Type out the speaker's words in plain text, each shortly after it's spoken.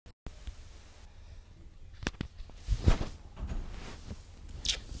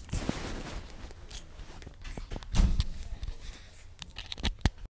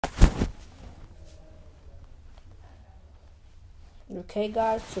Okay,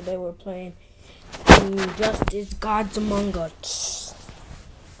 guys, today we're playing Justice Gods Among Us.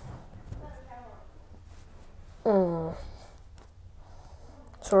 So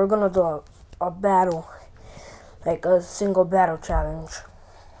we're gonna do a battle, like a single battle challenge.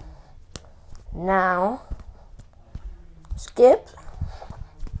 Now, skip.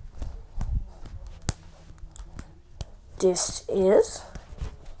 This is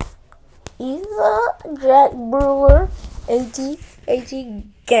Eva, Jack Brewer, AT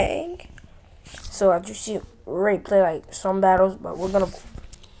Gang. So as you see, we already play like some battles, but we're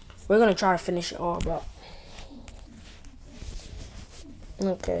gonna try to finish it all, bro.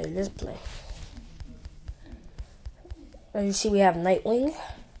 Okay, let's play. As you see, we have Nightwing.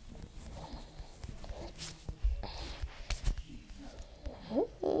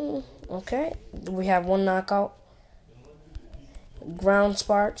 Okay, we have one knockout. Ground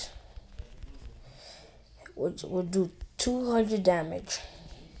Sparks, which will do 200 damage.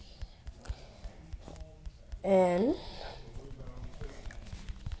 And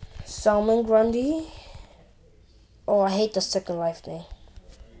Salmon Grundy. Oh, I hate the second life thing.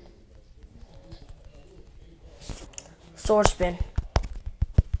 Sword Spin.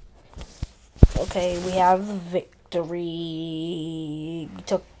 Okay, we have victory. We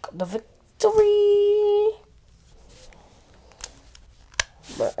took the victory.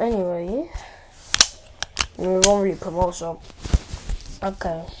 But anyway, we won't really promote, so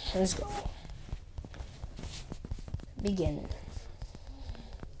okay, let's go. Begin.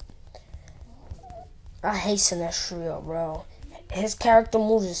 I hate Sinestro, bro. His character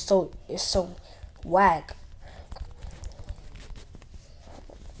moves is so whack.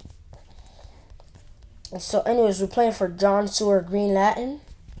 And so anyways, we're playing for John Sewer Green Lantern.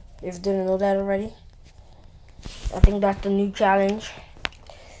 If you didn't know that already. I think that's the new challenge.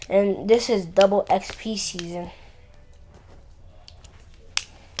 And this is double XP season.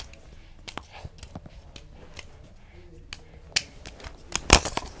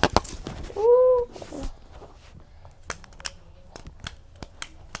 Ooh.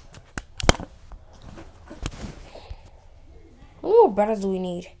 How many more battles do we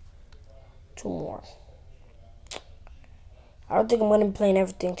need? 2 more. I don't think I'm going to be playing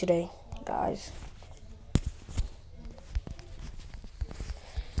everything today, guys.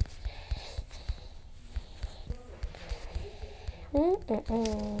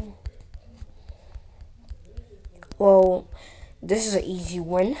 Well, this is an easy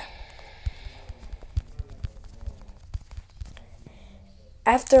win.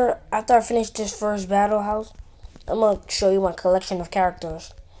 After I finish this first battle house, I'm gonna show you my collection of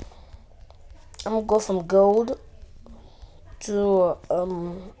characters. I'm gonna go from gold to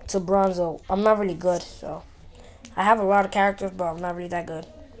bronzo. I'm not really good, so I have a lot of characters, but I'm not really that good.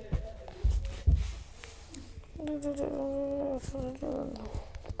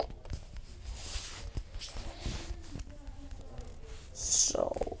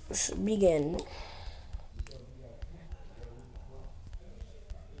 So let's begin.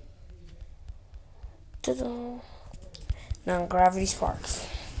 Now Gravity Sparks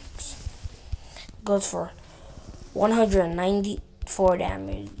goes for 194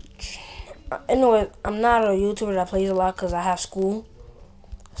 damage. Anyway, I'm not a YouTuber that plays a lot because I have school,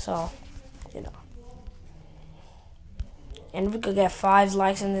 so you know. And if we could get 5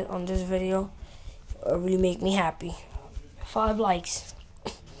 likes on this video, it would really make me happy. 5 likes.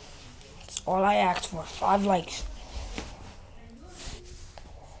 That's all I asked for. 5 likes.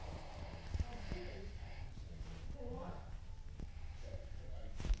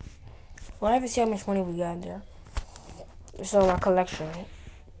 Well, I haven't seen how much money we got in there. It's on my collection.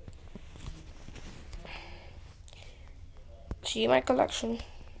 See my collection.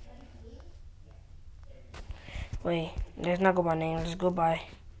 Wait, let's not go by name. Let's go by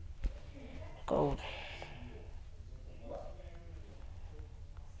gold.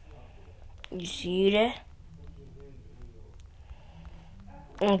 You see that?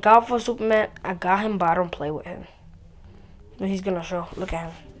 And God for Superman, I got him, but I don't play with him. He's gonna show. Look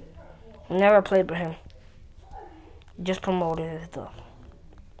at him. Never played with him. Just promoted his stuff.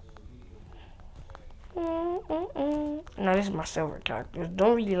 Now this is my silver characters.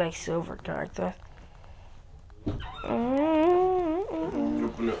 Don't really like silver characters.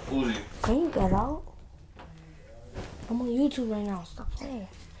 Can you get out? I'm on YouTube right now. Stop playing.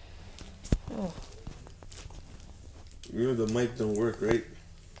 You know the mic don't work, right?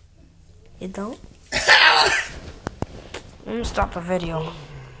 It don't? Let me stop the video.